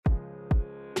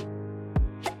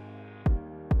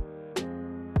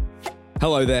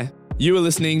Hello there. You are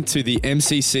listening to the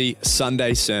MCC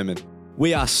Sunday Sermon.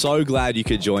 We are so glad you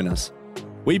could join us.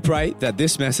 We pray that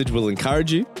this message will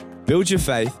encourage you, build your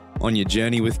faith on your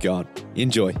journey with God.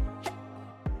 Enjoy.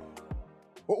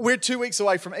 We're 2 weeks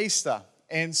away from Easter,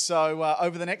 and so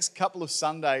over the next couple of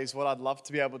Sundays, what I'd love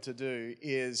to be able to do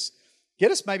is get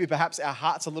us maybe perhaps our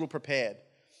hearts a little prepared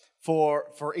for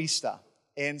Easter.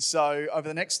 And so over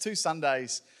the next 2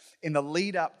 Sundays, in the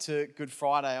lead up to Good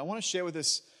Friday, I want to share with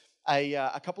us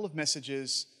a couple of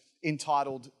messages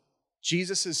entitled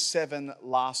Jesus' 7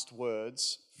 Last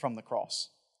Words from the Cross.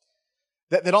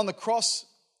 That on the cross,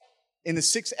 in the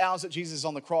 6 hours that Jesus is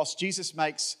on the cross, Jesus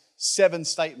makes 7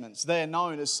 statements. They're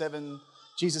known as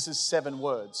Jesus' 7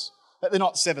 words. They're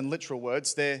not 7 literal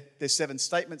words, they're 7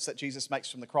 statements that Jesus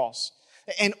makes from the cross.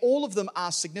 And all of them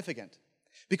are significant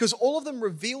because all of them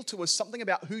reveal to us something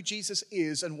about who Jesus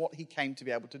is and what he came to be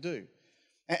able to do.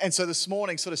 And so this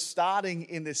morning, sort of starting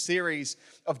in this series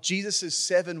of Jesus'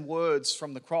 7 words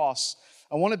from the cross,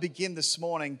 I want to begin this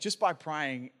morning just by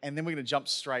praying, and then we're going to jump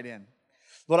straight in.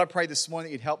 Lord, I pray this morning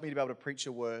that you'd help me to be able to preach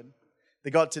your word.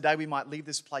 That God, today we might leave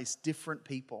this place different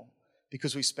people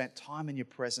because we spent time in your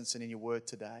presence and in your word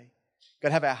today.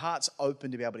 God, have our hearts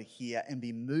open to be able to hear and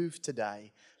be moved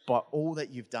today by all that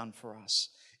you've done for us.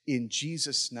 In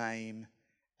Jesus' name,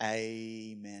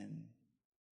 amen.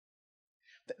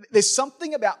 There's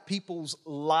something about people's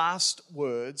last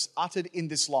words uttered in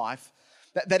this life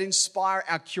that inspire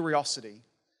our curiosity.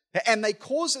 And they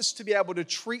cause us to be able to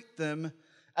treat them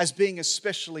as being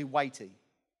especially weighty.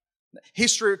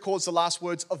 History records the last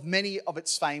words of many of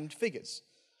its famed figures.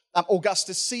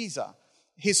 Augustus Caesar,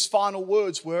 his final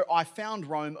words were, "I found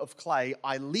Rome of clay,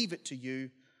 I leave it to you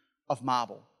of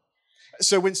marble."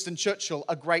 Sir Winston Churchill,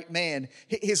 a great man,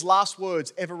 his last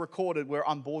words ever recorded were,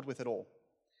 "I'm bored with it all."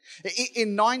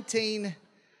 In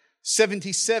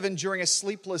 1977, during a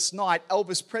sleepless night,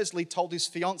 Elvis Presley told his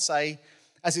fiancée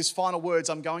as his final words,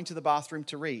 "I'm going to the bathroom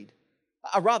to read."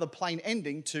 A rather plain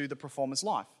ending to the performer's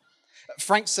life.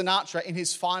 Frank Sinatra, in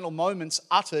his final moments,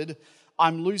 uttered,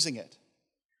 "I'm losing it."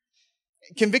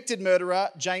 Convicted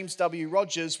murderer James W.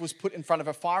 Rogers was put in front of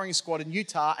a firing squad in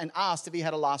Utah and asked if he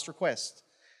had a last request.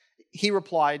 He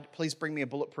replied, "Please bring me a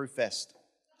bulletproof vest."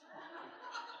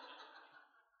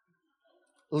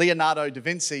 Leonardo da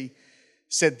Vinci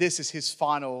said this as his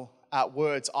final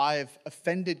words, "I have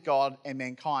offended God and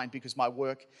mankind because my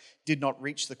work did not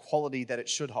reach the quality that it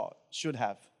should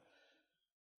have."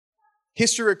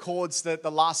 History records that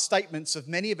the last statements of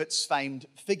many of its famed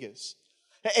figures.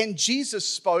 And Jesus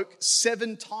spoke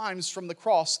 7 times from the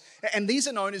cross, and these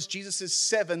are known as Jesus'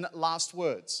 7 last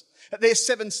words. They're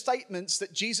 7 statements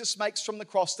that Jesus makes from the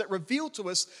cross that reveal to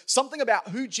us something about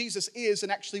who Jesus is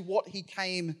and actually what he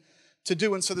came to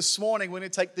do. And so this morning, we're going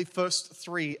to take the first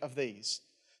 3 of these.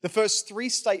 The first 3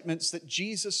 statements that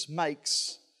Jesus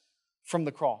makes from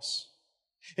the cross.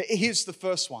 Here's the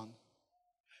first one.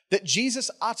 That Jesus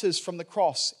utters from the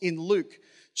cross in Luke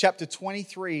chapter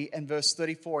 23 and verse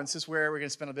 34. And this is where we're going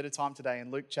to spend a bit of time today, in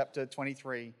Luke chapter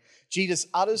 23. Jesus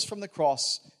utters from the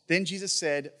cross, then Jesus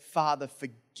said, "Father,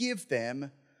 forgive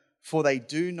them, for they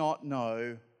do not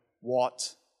know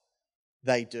what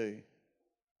they do."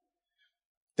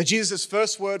 That Jesus'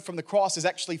 first word from the cross is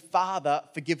actually, "Father,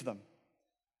 forgive them."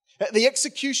 The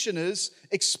executioners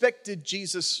expected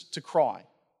Jesus to cry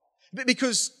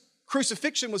because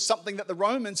crucifixion was something that the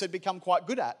Romans had become quite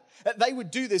good at. They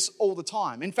would do this all the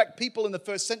time. In fact, people in the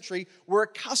first century were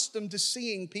accustomed to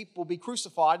seeing people be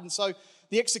crucified, and so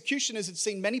the executioners had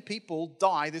seen many people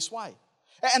die this way.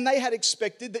 And they had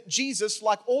expected that Jesus,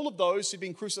 like all of those who'd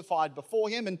been crucified before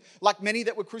him, and like many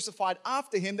that were crucified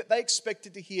after him, that they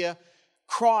expected to hear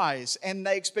cries, and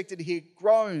they expected to hear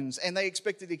groans, and they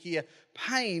expected to hear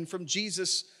pain from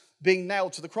Jesus being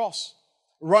nailed to the cross.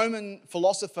 Roman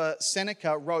philosopher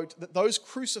Seneca wrote that those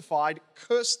crucified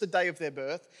cursed the day of their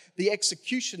birth, the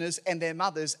executioners and their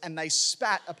mothers, and they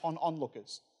spat upon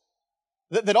onlookers.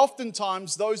 That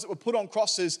oftentimes those that were put on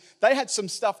crosses, they had some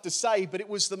stuff to say, but it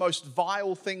was the most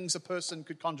vile things a person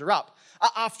could conjure up.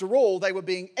 After all, they were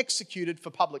being executed for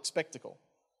public spectacle.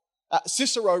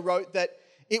 Cicero wrote that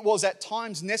it was at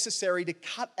times necessary to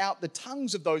cut out the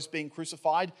tongues of those being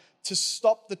crucified to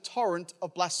stop the torrent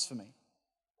of blasphemy.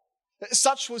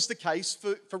 Such was the case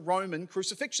for Roman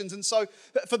crucifixions. And so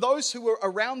for those who were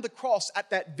around the cross at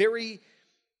that very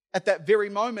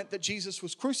moment that Jesus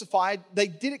was crucified, they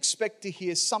did expect to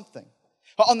hear something.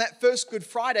 On that first Good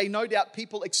Friday, no doubt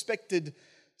people expected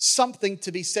something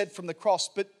to be said from the cross,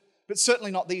 but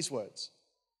certainly not these words.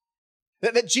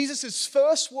 That Jesus'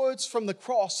 first words from the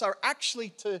cross are actually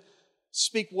to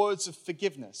speak words of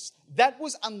forgiveness. That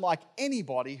was unlike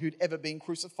anybody who'd ever been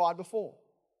crucified before.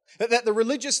 That the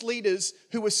religious leaders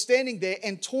who were standing there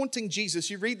and taunting Jesus,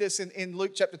 you read this in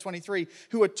Luke chapter 23,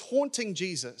 who are taunting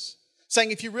Jesus,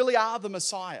 saying, if you really are the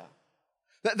Messiah,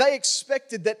 that they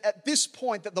expected that at this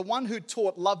point that the one who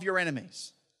taught, love your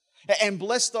enemies and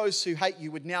bless those who hate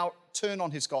you, would now turn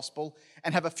on his gospel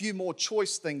and have a few more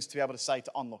choice things to be able to say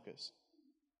to onlookers.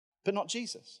 But not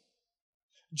Jesus.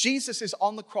 Jesus is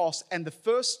on the cross, and the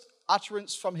first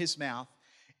utterance from his mouth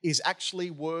is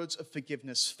actually words of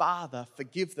forgiveness. Father,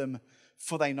 forgive them,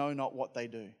 for they know not what they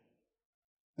do.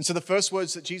 And so the first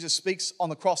words that Jesus speaks on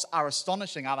the cross are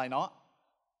astonishing, are they not?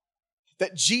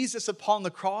 That Jesus upon the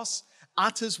cross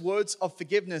utters words of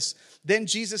forgiveness. Then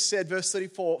Jesus said, verse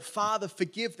 34, Father,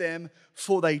 forgive them,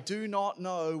 for they do not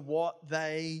know what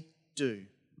they do.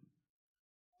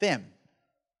 Them.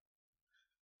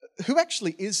 Who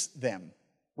actually is them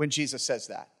when Jesus says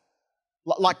that?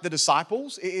 Like the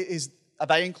disciples? Are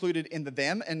they included in the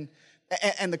them? And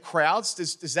the crowds,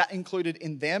 is that included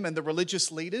in them? And the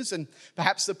religious leaders and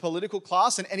perhaps the political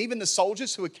class and even the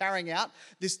soldiers who are carrying out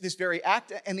this very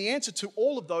act? And the answer to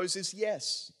all of those is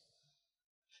yes.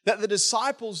 That the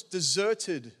disciples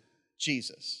deserted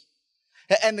Jesus.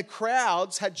 And the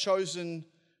crowds had chosen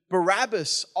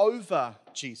Barabbas over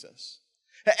Jesus.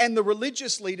 And the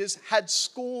religious leaders had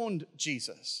scorned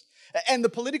Jesus. And the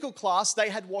political class, they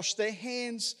had washed their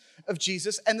hands of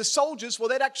Jesus. And the soldiers, well,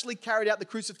 they'd actually carried out the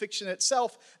crucifixion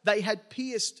itself. They had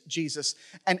pierced Jesus.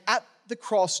 And at the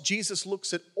cross, Jesus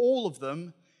looks at all of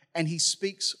them and he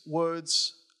speaks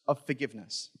words of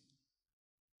forgiveness.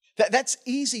 That's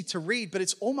easy to read, but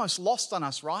it's almost lost on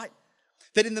us, right?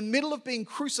 That in the middle of being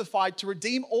crucified to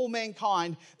redeem all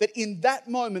mankind, that in that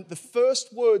moment, the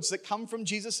first words that come from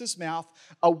Jesus' mouth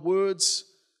are words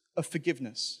of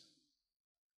forgiveness.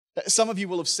 Some of you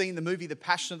will have seen the movie The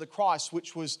Passion of the Christ,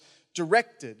 which was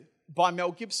directed by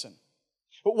Mel Gibson.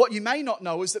 But what you may not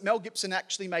know is that Mel Gibson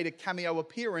actually made a cameo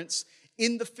appearance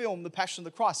in the film The Passion of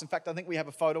the Christ. In fact, I think we have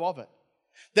a photo of it.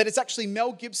 That it's actually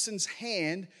Mel Gibson's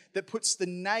hand that puts the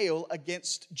nail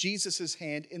against Jesus'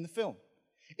 hand in the film.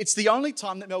 It's the only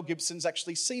time that Mel Gibson's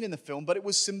actually seen in the film, but it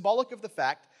was symbolic of the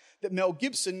fact that Mel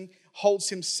Gibson holds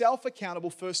himself accountable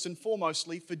first and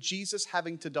foremostly for Jesus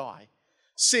having to die.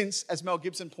 Since, as Mel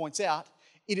Gibson points out,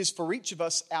 it is for each of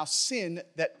us our sin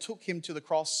that took him to the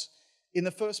cross in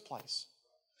the first place.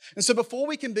 And so before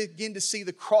we can begin to see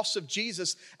the cross of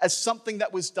Jesus as something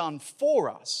that was done for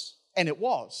us, and it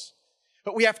was,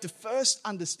 but we have to first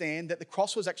understand that the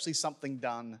cross was actually something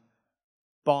done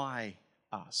by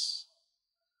us.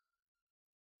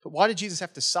 But why did Jesus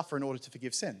have to suffer in order to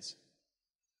forgive sins?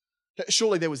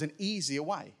 Surely there was an easier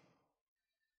way.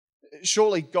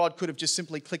 Surely God could have just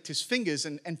simply clicked his fingers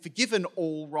and forgiven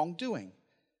all wrongdoing.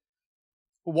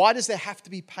 But why does there have to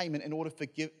be payment in order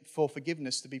for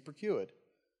forgiveness to be procured?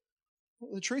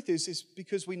 Well, the truth is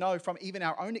because we know from even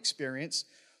our own experience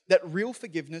that real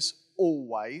forgiveness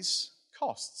always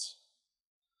costs.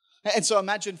 And so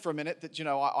imagine for a minute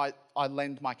that, I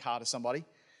lend my car to somebody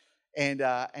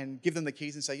and give them the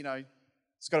keys and say,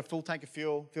 it's got a full tank of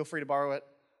fuel, feel free to borrow it.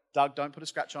 Doug, don't put a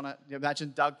scratch on it.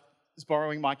 Imagine Doug is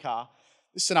borrowing my car.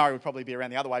 This scenario would probably be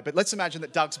around the other way, but let's imagine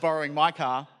that Doug's borrowing my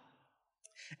car.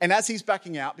 And as he's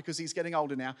backing out, because he's getting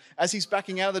older now, as he's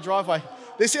backing out of the driveway,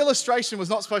 this illustration was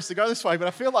not supposed to go this way, but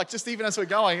I feel like just even as we're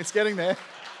going, it's getting there.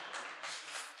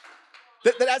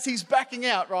 That as he's backing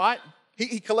out, right,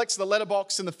 he collects the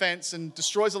letterbox in the fence and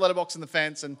destroys the letterbox in the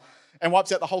fence and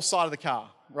wipes out the whole side of the car,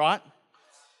 right?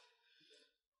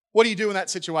 What do you do in that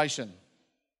situation?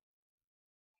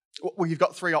 Well, you've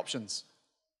got three options.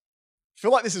 I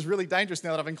feel like this is really dangerous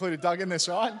now that I've included Doug in this,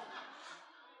 right?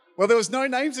 Well, there was no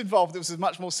names involved. It was a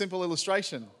much more simple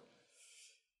illustration.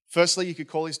 Firstly, you could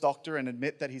call his doctor and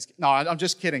admit that he's... No, I'm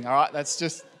just kidding, all right?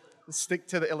 Let's stick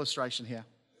to the illustration here.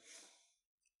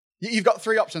 You've got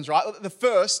three options, right? The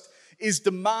first is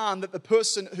demand that the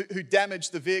person who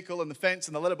damaged the vehicle and the fence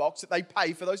and the letterbox, that they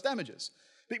pay for those damages.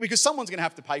 Because someone's going to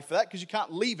have to pay for that because you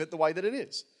can't leave it the way that it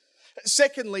is.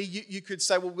 Secondly, you could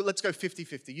say, well, let's go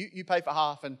 50-50. You pay for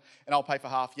half and I'll pay for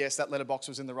half. Yes, that letterbox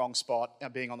was in the wrong spot,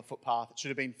 being on the footpath. It should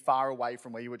have been far away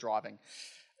from where you were driving.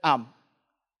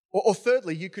 Or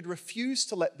thirdly, you could refuse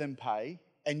to let them pay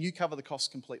and you cover the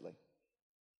cost completely.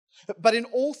 But in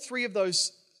all three of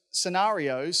those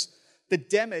scenarios, the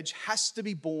damage has to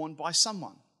be borne by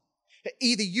someone.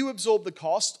 Either you absorb the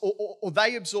cost or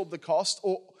they absorb the cost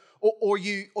or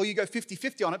you go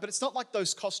 50-50 on it, but it's not like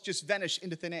those costs just vanish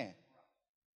into thin air.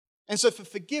 And so for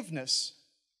forgiveness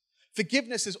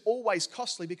is always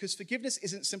costly because forgiveness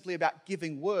isn't simply about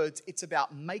giving words, it's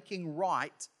about making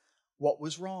right what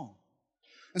was wrong.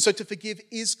 And so to forgive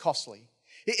is costly.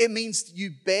 It means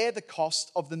you bear the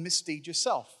cost of the misdeed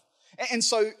yourself. And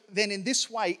so then in this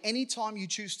way, anytime you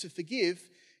choose to forgive,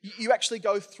 you actually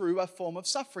go through a form of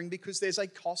suffering because there's a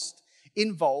cost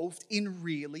involved in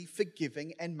really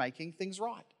forgiving and making things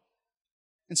right.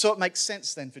 And so it makes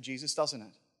sense then for Jesus, doesn't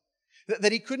it?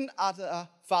 That he couldn't utter,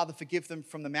 Father, forgive them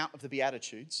from the Mount of the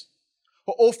Beatitudes,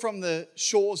 or from the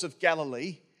shores of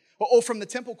Galilee, or from the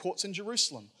temple courts in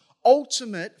Jerusalem.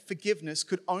 Ultimate forgiveness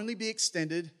could only be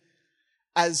extended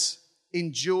as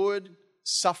endured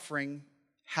suffering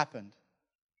happened.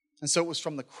 And so it was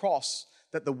from the cross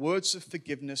that the words of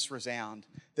forgiveness resound,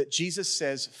 that Jesus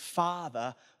says,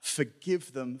 Father,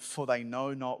 forgive them, for they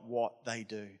know not what they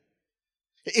do.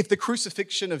 If the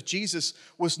crucifixion of Jesus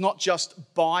was not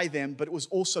just by them, but it was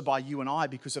also by you and I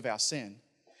because of our sin,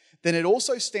 then it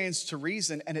also stands to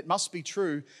reason, and it must be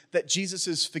true, that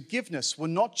Jesus' forgiveness were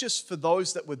not just for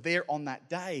those that were there on that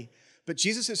day, but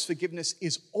Jesus' forgiveness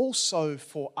is also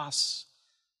for us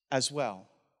as well.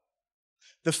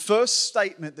 The first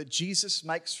statement that Jesus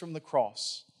makes from the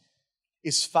cross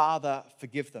is, Father,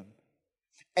 forgive them.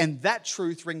 And that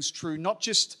truth rings true not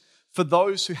just for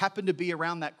those who happen to be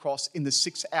around that cross in the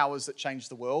 6 hours that changed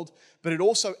the world, but it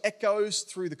also echoes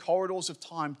through the corridors of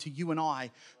time to you and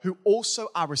I, who also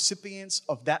are recipients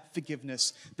of that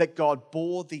forgiveness that God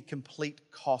bore the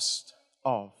complete cost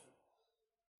of.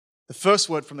 The first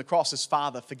word from the cross is,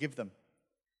 Father, forgive them.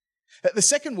 The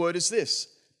second word is this: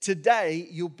 today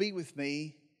you'll be with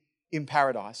me in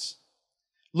paradise.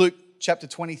 Luke chapter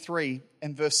 23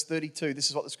 and verse 32, this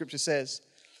is what the scripture says.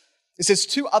 It says,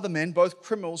 2 other men, both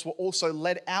criminals, were also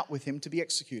led out with him to be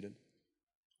executed.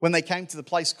 When they came to the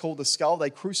place called the Skull, they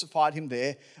crucified him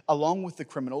there along with the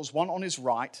criminals, one on his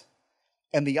right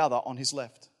and the other on his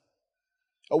left.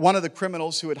 One of the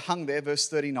criminals who had hung there, verse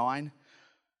 39,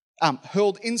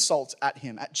 hurled insults at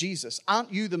him, at Jesus.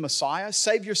 Aren't you the Messiah?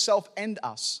 Save yourself and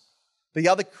us. The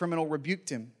other criminal rebuked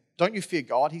him. Don't you fear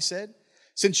God, he said,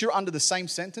 since you're under the same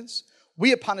sentence?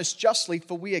 We are punished justly,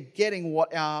 for we are getting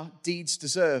what our deeds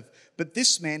deserve. But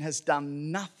this man has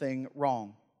done nothing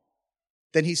wrong.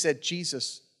 Then he said,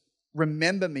 Jesus,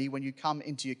 remember me when you come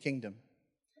into your kingdom.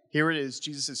 Here it is,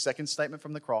 Jesus' second statement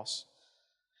from the cross.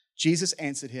 Jesus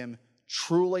answered him,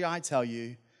 truly I tell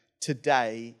you,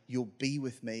 today you'll be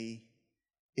with me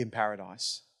in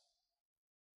paradise.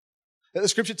 The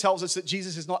scripture tells us that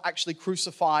Jesus is not actually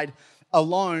crucified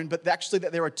alone, but actually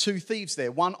that there are 2 thieves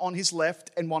there, one on his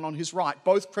left and one on his right,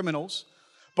 both criminals,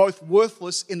 both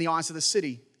worthless in the eyes of the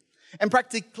city. And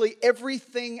practically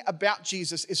everything about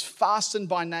Jesus is fastened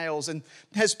by nails and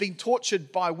has been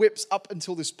tortured by whips up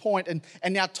until this point,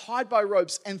 and now tied by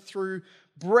ropes, and through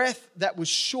breath that was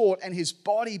short and his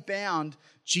body bound,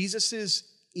 Jesus'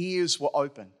 ears were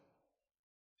open.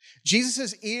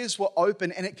 Jesus' ears were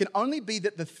open, and it can only be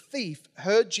that the thief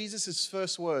heard Jesus'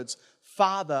 first words,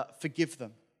 Father, forgive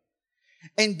them.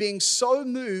 And being so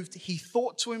moved, he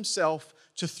thought to himself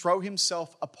to throw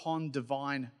himself upon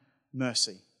divine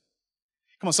mercy.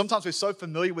 Come on, sometimes we're so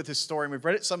familiar with this story and we've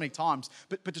read it so many times,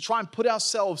 but to try and put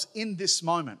ourselves in this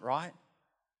moment, right?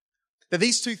 That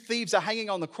these 2 thieves are hanging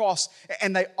on the cross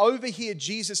and they overhear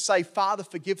Jesus say, Father,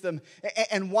 forgive them.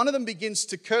 And one of them begins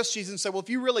to curse Jesus and say, well, if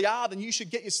you really are, then you should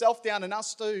get yourself down and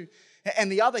us too. And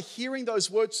the other, hearing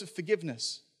those words of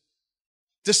forgiveness,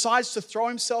 decides to throw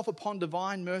himself upon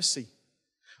divine mercy.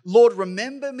 Lord,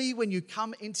 remember me when you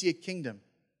come into your kingdom.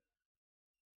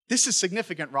 This is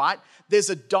significant, right? There's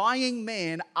a dying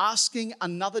man asking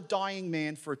another dying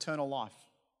man for eternal life.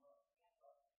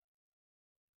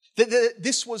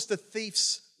 This was the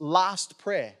thief's last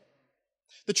prayer.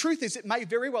 The truth is, it may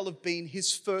very well have been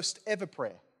his first ever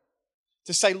prayer.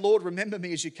 To say, Lord, remember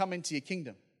me as you come into your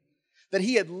kingdom. That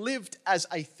he had lived as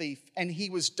a thief and he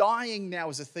was dying now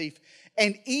as a thief.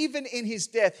 And even in his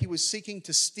death, he was seeking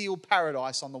to steal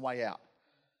paradise on the way out.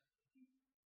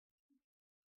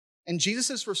 And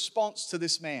Jesus' response to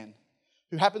this man,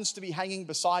 who happens to be hanging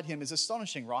beside him, is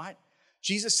astonishing, right?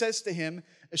 Jesus says to him,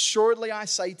 assuredly I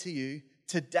say to you,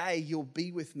 today you'll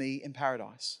be with me in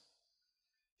paradise.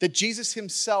 That Jesus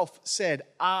himself said,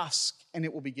 ask and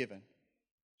it will be given.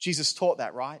 Jesus taught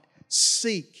that, right?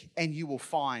 Seek and you will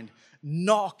find.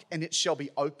 Knock and it shall be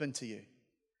open to you.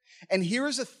 And here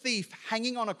is a thief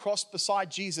hanging on a cross beside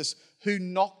Jesus who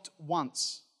knocked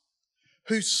once,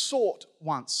 who sought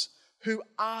once, who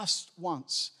asked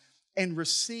once and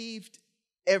received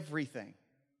everything.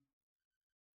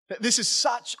 This is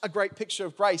such a great picture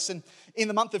of grace. And in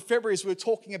the month of February, as we were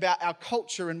talking about our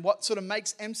culture and what sort of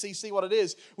makes MCC what it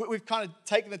is, we've kind of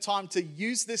taken the time to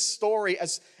use this story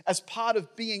as part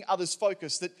of being others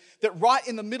focused. That right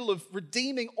in the middle of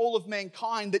redeeming all of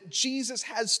mankind, that Jesus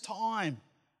has time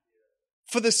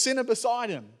for the sinner beside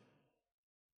him.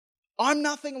 I'm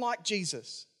nothing like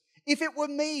Jesus. If it were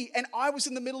me and I was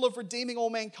in the middle of redeeming all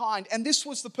mankind and this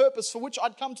was the purpose for which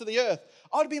I'd come to the earth,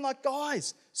 I would have been like,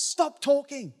 guys, stop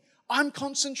talking. I'm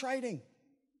concentrating.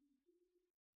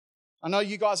 I know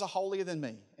you guys are holier than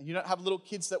me and you don't have little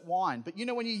kids that whine, but you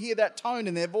know when you hear that tone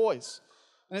in their voice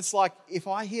and it's like, if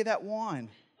I hear that whine,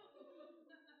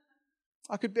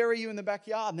 I could bury you in the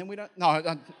backyard and then we don't,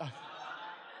 no.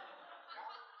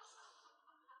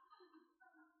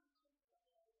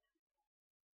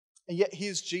 And yet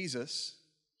here's Jesus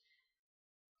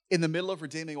in the middle of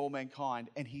redeeming all mankind,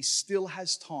 and he still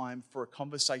has time for a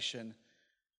conversation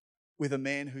with a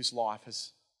man whose life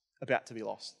is about to be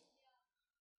lost.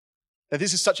 Now,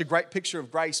 this is such a great picture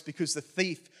of grace because the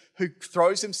thief who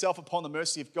throws himself upon the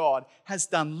mercy of God has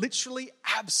done literally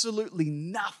absolutely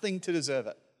nothing to deserve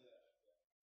it.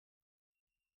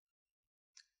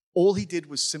 All he did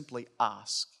was simply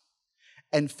ask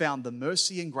and found the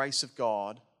mercy and grace of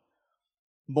God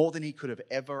more than he could have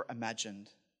ever imagined.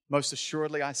 Most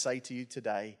assuredly, I say to you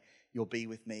today, you'll be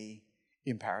with me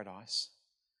in paradise.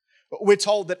 We're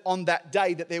told that on that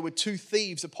day that there were two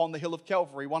thieves upon the hill of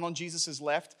Calvary, one on Jesus'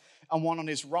 left and one on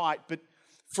his right. But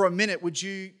for a minute, would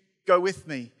you go with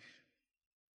me?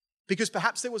 Because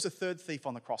perhaps there was a third thief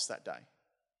on the cross that day.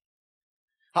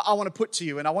 I want to put to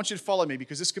you, and I want you to follow me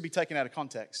because this could be taken out of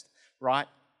context, right?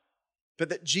 But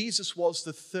that Jesus was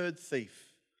the third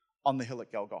thief on the hill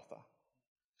at Golgotha.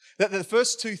 That the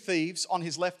first two thieves on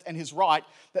his left and his right,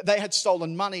 that they had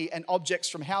stolen money and objects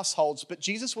from households, but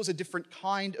Jesus was a different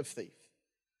kind of thief.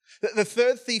 The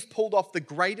third thief pulled off the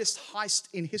greatest heist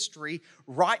in history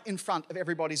right in front of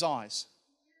everybody's eyes.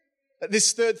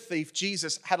 This third thief,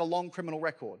 Jesus, had a long criminal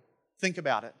record. Think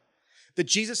about it. That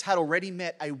Jesus had already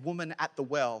met a woman at the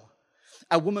well,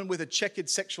 a woman with a checkered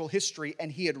sexual history,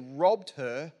 and he had robbed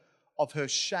her of her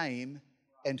shame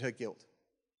and her guilt.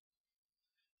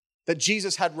 That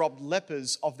Jesus had robbed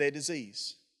lepers of their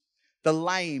disease, the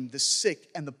lame, the sick,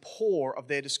 and the poor of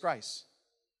their disgrace.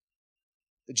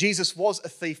 That Jesus was a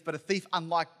thief, but a thief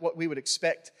unlike what we would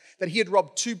expect. That he had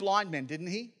robbed two blind men, didn't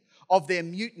he? Of their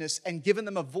muteness and given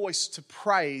them a voice to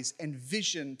praise and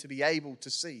vision to be able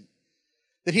to see.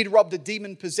 That he'd robbed a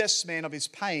demon-possessed man of his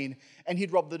pain and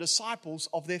he'd robbed the disciples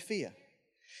of their fear.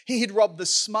 He had robbed the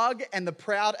smug and the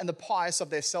proud and the pious of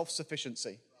their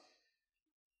self-sufficiency.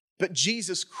 But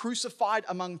Jesus, crucified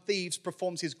among thieves,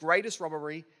 performs his greatest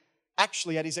robbery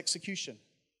actually at his execution.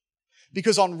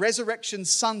 Because on Resurrection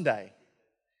Sunday,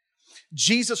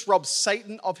 Jesus robs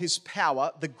Satan of his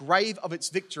power, the grave of its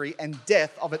victory, and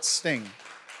death of its sting.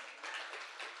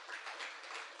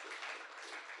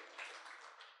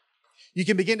 You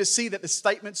can begin to see that the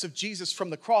statements of Jesus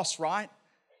from the cross, right,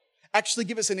 actually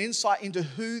give us an insight into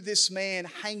who this man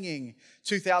hanging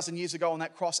 2,000 years ago on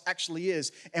that cross actually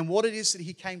is and what it is that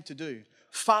he came to do.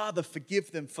 Father,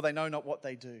 forgive them, for they know not what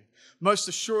they do. Most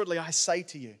assuredly, I say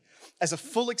to you, as a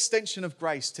full extension of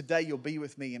grace, today you'll be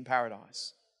with me in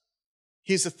paradise.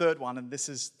 Here's the third one, and this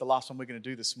is the last one we're going to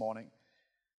do this morning.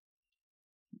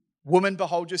 Woman,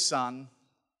 behold your son.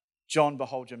 John,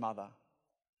 behold your mother.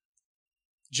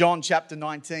 John chapter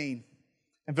 19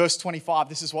 and verse 25,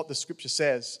 this is what the scripture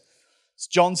says. It's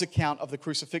John's account of the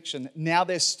crucifixion. Now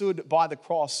there stood by the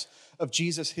cross of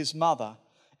Jesus his mother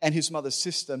and his mother's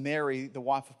sister, Mary, the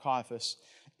wife of Caiaphas,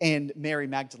 and Mary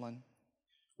Magdalene.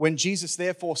 When Jesus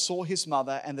therefore saw his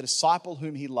mother and the disciple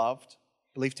whom he loved,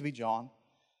 believed to be John,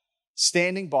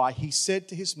 standing by, he said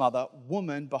to his mother,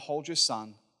 Woman, behold your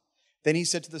son. Then he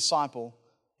said to the disciple,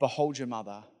 Behold your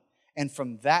mother. And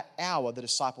from that hour, the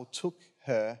disciple took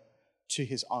her to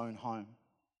his own home.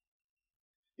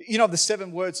 You know, the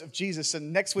 7 words of Jesus,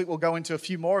 and next week we'll go into a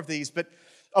few more of these, but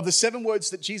of the 7 words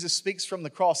that Jesus speaks from the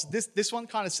cross, this one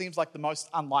kind of seems like the most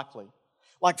unlikely.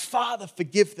 Like, Father,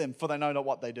 forgive them, for they know not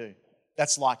what they do.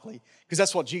 That's likely, because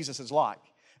that's what Jesus is like.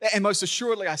 And most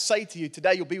assuredly, I say to you,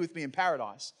 today you'll be with me in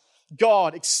paradise.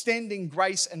 God extending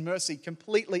grace and mercy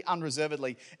completely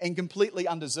unreservedly and completely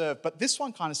undeserved. But this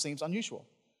one kind of seems unusual.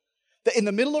 That in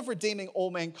the middle of redeeming all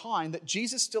mankind, that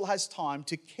Jesus still has time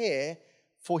to care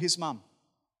for his mum.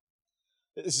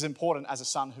 This is important as a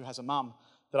son who has a mum,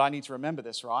 that I need to remember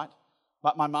this, right?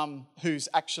 But my mum, who's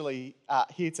actually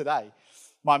here today,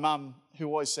 my mum who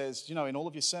always says, you know, in all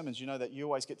of your sermons, you know that you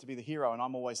always get to be the hero and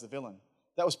I'm always the villain.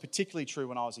 That was particularly true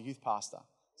when I was a youth pastor.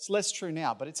 It's less true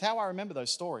now, but it's how I remember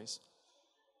those stories.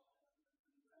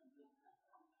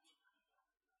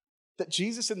 That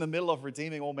Jesus, in the middle of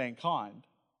redeeming all mankind,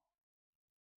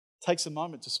 takes a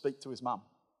moment to speak to his mum.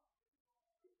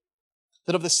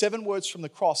 That of the 7 words from the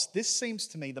cross, this seems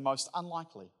to me the most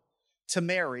unlikely. To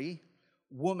Mary,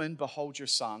 woman, behold your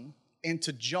son, and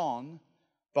to John,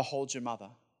 behold your mother.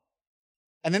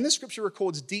 And then the scripture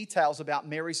records details about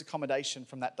Mary's accommodation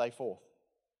from that day forth.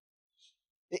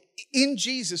 In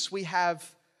Jesus, we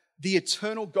have the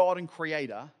eternal God and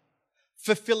Creator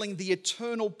fulfilling the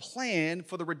eternal plan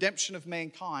for the redemption of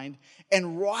mankind.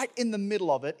 And right in the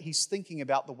middle of it, he's thinking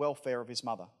about the welfare of his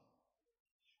mother.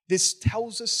 This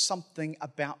tells us something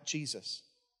about Jesus,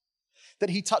 that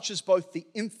he touches both the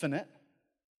infinite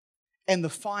and the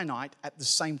finite at the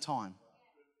same time.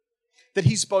 That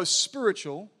he's both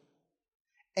spiritual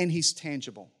and he's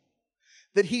tangible.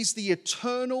 That he's the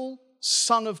eternal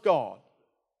Son of God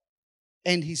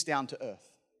and he's down to earth.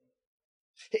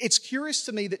 It's curious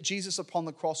to me that Jesus upon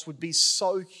the cross would be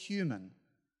so human,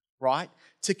 right,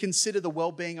 to consider the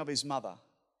well-being of his mother.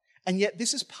 And yet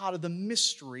this is part of the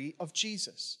mystery of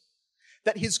Jesus.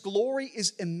 That his glory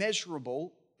is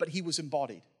immeasurable, but he was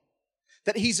embodied.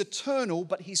 That he's eternal,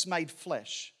 but he's made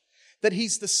flesh. That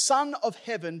he's the Son of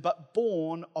heaven, but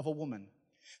born of a woman.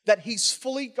 That he's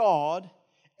fully God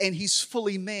and he's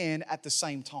fully man at the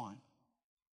same time.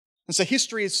 And so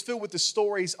history is filled with the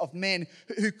stories of men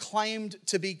who claimed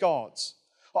to be gods,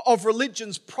 of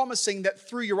religions promising that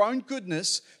through your own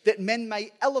goodness that men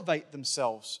may elevate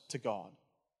themselves to God.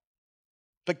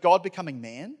 But God becoming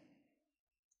man,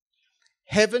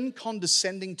 heaven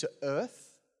condescending to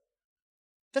earth,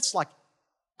 that's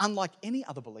unlike any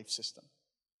other belief system.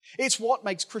 It's what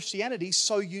makes Christianity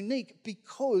so unique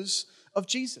because of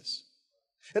Jesus.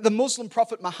 The Muslim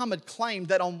prophet Muhammad claimed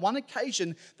that on one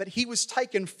occasion that he was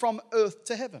taken from earth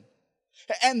to heaven.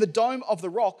 And the Dome of the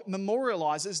Rock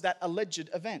memorializes that alleged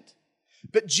event.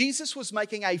 But Jesus was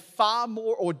making a far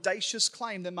more audacious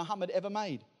claim than Muhammad ever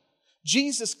made.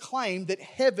 Jesus claimed that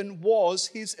heaven was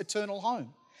his eternal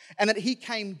home and that he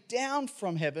came down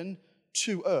from heaven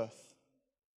to earth.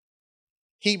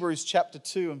 Hebrews chapter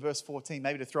 2 and verse 14,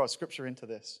 maybe to throw a scripture into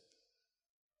this,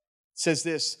 says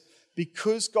this: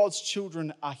 because God's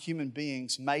children are human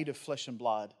beings made of flesh and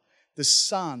blood, the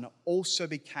Son also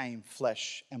became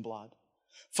flesh and blood.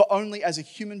 For only as a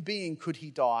human being could he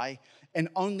die, and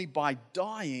only by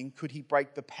dying could he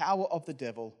break the power of the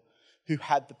devil who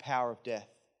had the power of death.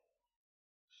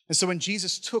 And so when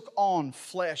Jesus took on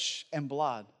flesh and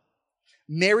blood,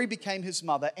 Mary became his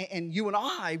mother, and you and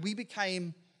I, we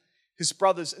became his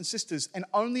brothers and sisters. And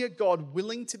only a God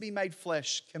willing to be made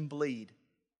flesh can bleed.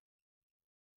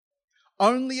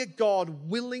 Only a God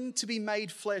willing to be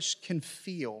made flesh can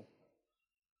feel.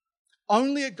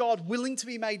 Only a God willing to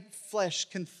be made flesh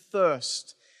can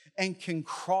thirst and can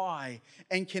cry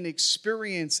and can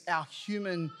experience our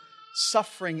human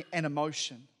suffering and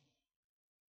emotion.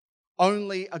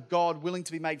 Only a God willing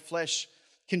to be made flesh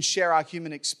can share our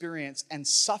human experience and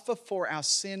suffer for our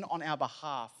sin on our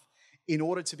behalf in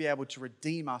order to be able to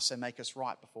redeem us and make us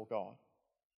right before God.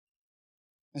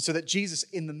 And so that Jesus,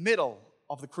 in the middle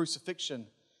of the crucifixion,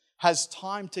 has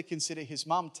time to consider his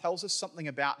mum, tells us something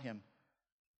about him.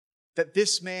 That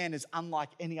this man is unlike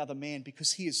any other man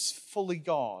because he is fully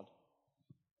God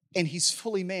and he's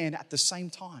fully man at the same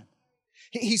time.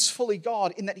 He's fully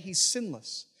God in that he's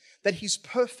sinless, that he's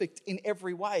perfect in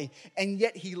every way, and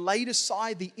yet he laid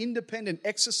aside the independent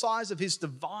exercise of his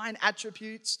divine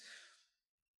attributes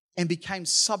and became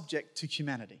subject to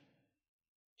humanity.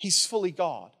 He's fully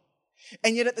God.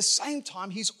 And yet at the same time,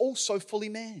 he's also fully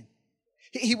man.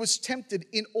 He was tempted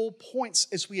in all points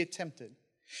as we are tempted.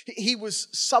 He was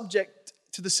subject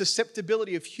to the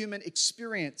susceptibility of human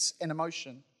experience and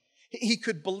emotion. He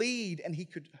could bleed and he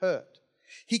could hurt.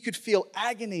 He could feel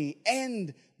agony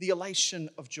and the elation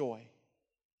of joy.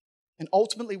 And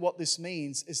ultimately what this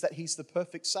means is that he's the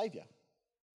perfect Savior.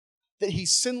 That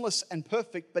he's sinless and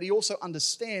perfect, but he also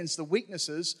understands the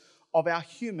weaknesses of our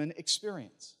human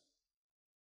experience.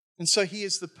 And so he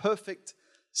is the perfect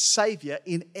Savior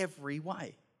in every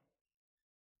way.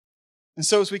 And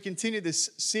so as we continue this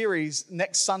series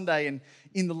next Sunday and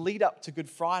in the lead up to Good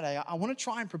Friday, I want to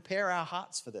try and prepare our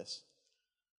hearts for this.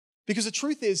 Because the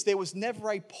truth is, there was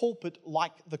never a pulpit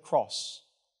like the cross.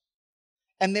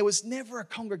 And there was never a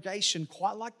congregation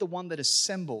quite like the one that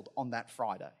assembled on that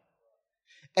Friday.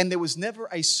 And there was never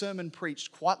a sermon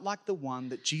preached quite like the one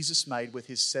that Jesus made with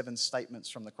his 7 statements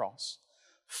from the cross.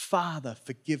 Father,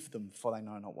 forgive them, for they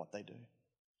know not what they do.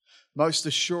 Most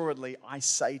assuredly, I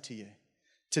say to you,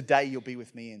 today you'll be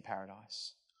with me in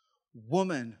paradise.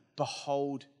 Woman,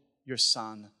 behold your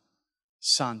son.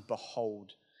 Son,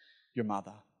 behold your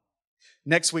mother.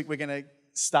 Next week, we're going to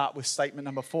start with statement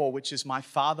number 4, which is, my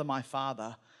Father,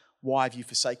 why have you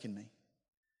forsaken me?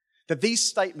 That these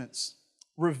statements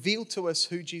reveal to us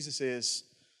who Jesus is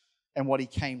and what he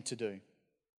came to do.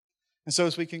 And so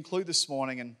as we conclude this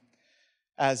morning and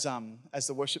as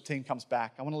the worship team comes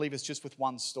back, I want to leave us just with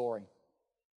one story.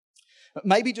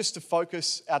 Maybe just to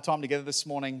focus our time together this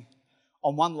morning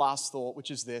on one last thought, which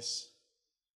is this: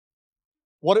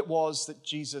 what it was that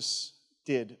Jesus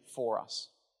did for us.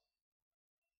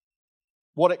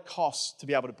 What it cost to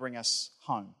be able to bring us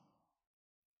home.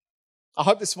 I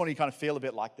hope this morning you kind of feel a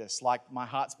bit like this, like my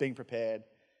heart's being prepared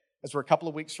as we're a couple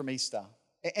of weeks from Easter.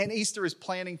 And Easter is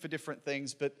planning for different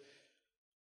things, but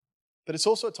it's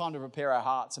also a time to prepare our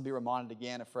hearts and be reminded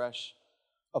again afresh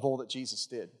of all that Jesus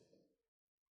did.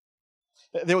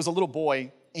 There was a little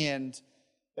boy, and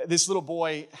this little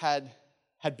boy had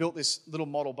built this little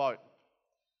model boat.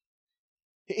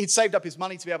 He'd saved up his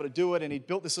money to be able to do it, and he'd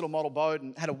built this little model boat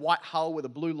and had a white hull with a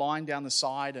blue line down the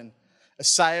side and a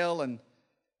sail. And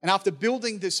after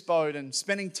building this boat and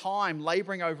spending time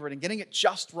laboring over it and getting it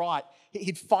just right,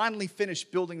 he'd finally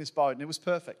finished building this boat, and it was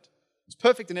perfect. It was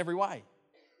perfect in every way.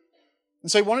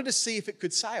 And so he wanted to see if it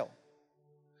could sail.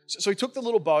 So he took the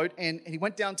little boat and he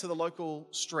went down to the local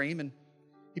stream and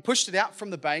he pushed it out from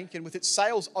the bank, and with its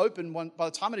sails open, by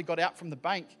the time it had got out from the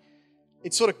bank,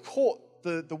 it sort of caught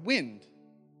the wind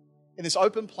in this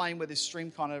open plain where this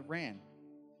stream kind of ran.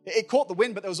 It caught the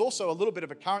wind, but there was also a little bit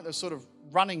of a current that was sort of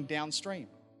running downstream.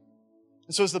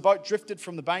 And so as the boat drifted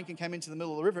from the bank and came into the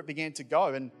middle of the river, it began to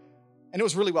go, and it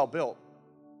was really well built.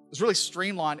 It was really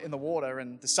streamlined in the water,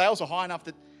 and the sails were high enough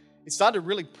that it started to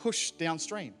really push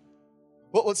downstream.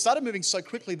 Well, it started moving so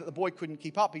quickly that the boy couldn't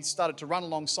keep up. He started to run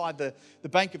alongside the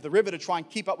bank of the river to try and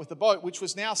keep up with the boat, which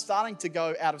was now starting to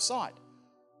go out of sight.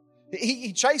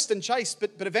 He chased and chased,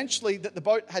 but eventually the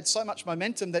boat had so much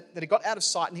momentum that it got out of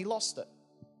sight and he lost it.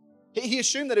 He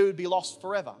assumed that it would be lost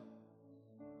forever.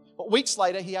 But weeks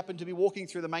later, he happened to be walking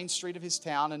through the main street of his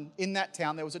town, and in that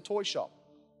town there was a toy shop.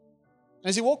 And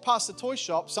as he walked past the toy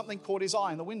shop, something caught his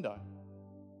eye in the window.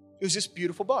 It was this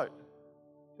beautiful boat.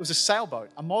 It was a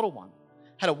sailboat, a model one.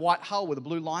 Had a white hull with a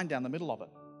blue line down the middle of it.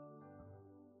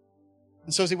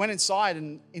 And so as he went inside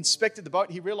and inspected the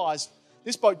boat, he realized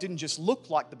this boat didn't just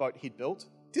look like the boat he'd built.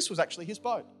 This was actually his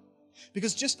boat.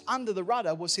 Because just under the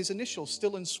rudder was his initials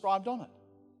still inscribed on it.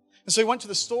 And so he went to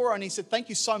the store and he said, "Thank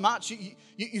you so much.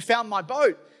 You found my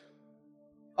boat.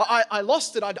 I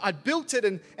lost it. I built it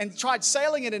and tried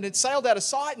sailing it, and it sailed out of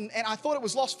sight, and I thought it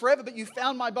was lost forever, but you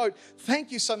found my boat.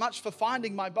 Thank you so much for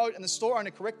finding my boat." And the store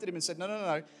owner corrected him and said,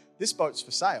 No. This boat's for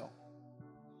sale.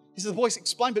 He said, the voice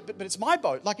explained, but it's my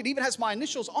boat. Like, it even has my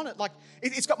initials on it. Like,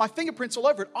 it's got my fingerprints all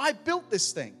over it. I built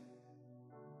this thing.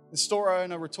 The store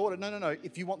owner retorted, no.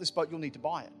 If you want this boat, you'll need to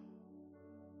buy it.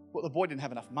 Well, the boy didn't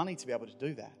have enough money to be able to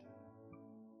do that.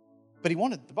 But he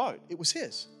wanted the boat. It was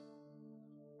his.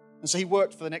 And so he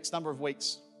worked for the next number of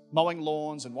weeks, mowing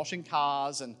lawns and washing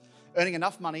cars and earning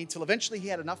enough money till eventually he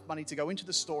had enough money to go into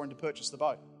the store and to purchase the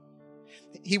boat.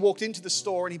 He walked into the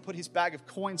store and he put his bag of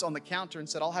coins on the counter and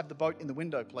said, "I'll have the boat in the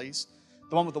window, please.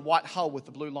 The one with the white hull with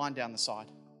the blue line down the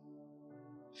side."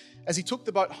 As he took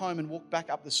the boat home and walked back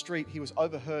up the street, he was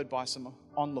overheard by some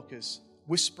onlookers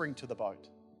whispering to the boat,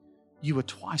 "You were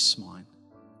twice mine.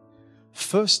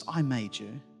 First I made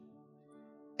you,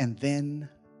 and then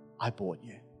I bought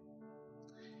you."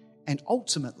 And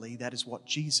ultimately, that is what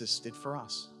Jesus did for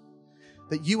us.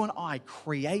 That you and I,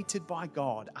 created by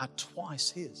God, are twice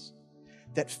his.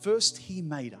 That first he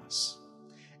made us,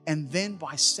 and then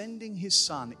by sending his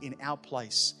son in our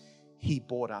place, he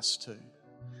bought us too.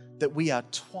 That we are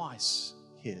twice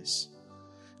his.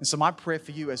 And so my prayer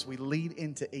for you as we lead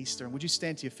into Easter, and would you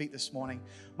stand to your feet this morning?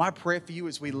 My prayer for you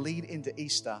as we lead into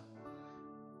Easter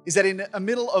is that in the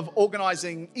middle of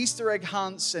organizing Easter egg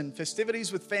hunts and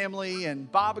festivities with family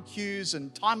and barbecues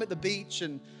and time at the beach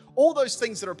and all those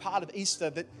things that are part of Easter,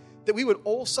 that we would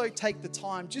also take the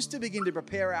time just to begin to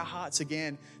prepare our hearts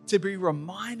again to be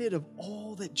reminded of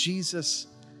all that Jesus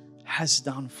has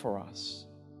done for us.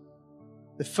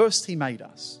 The first he made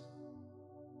us,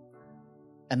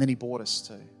 and then he bought us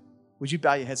too. Would you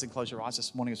bow your heads and close your eyes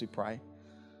this morning as we pray?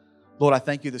 Lord, I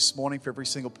thank you this morning for every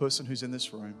single person who's in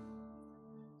this room.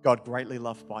 God, greatly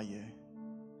loved by you.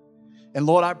 And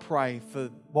Lord, I pray for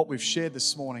what we've shared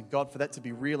this morning, God, for that to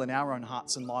be real in our own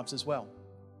hearts and lives as well.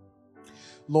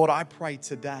 Lord, I pray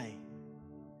today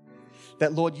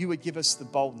that, Lord, you would give us the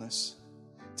boldness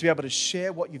to be able to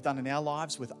share what you've done in our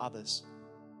lives with others.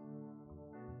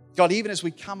 God, even as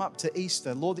we come up to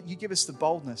Easter, Lord, that you give us the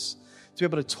boldness to be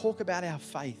able to talk about our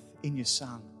faith in your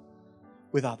Son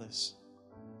with others.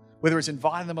 Whether it's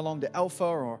inviting them along to Alpha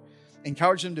or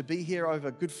encourage them to be here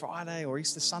over Good Friday or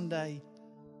Easter Sunday.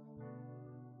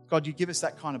 God, you give us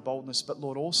that kind of boldness, but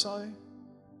Lord, also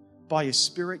by your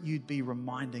Spirit, you'd be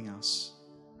reminding us,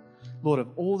 Lord, of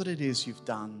all that it is you've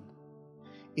done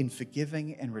in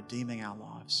forgiving and redeeming our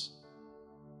lives.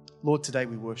 Lord, today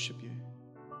we worship you.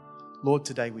 Lord,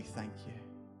 today we thank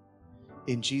you.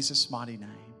 In Jesus' mighty name,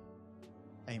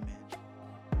 amen.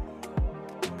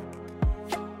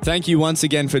 Thank you once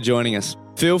again for joining us.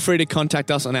 Feel free to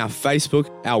contact us on our Facebook,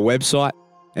 our website,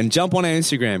 and jump on our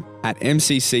Instagram at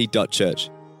mcc.church.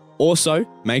 Also,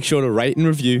 make sure to rate and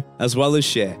review as well as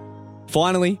share.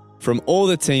 Finally, from all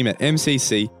the team at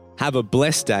MCC, have a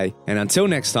blessed day, and until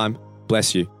next time,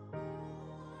 bless you.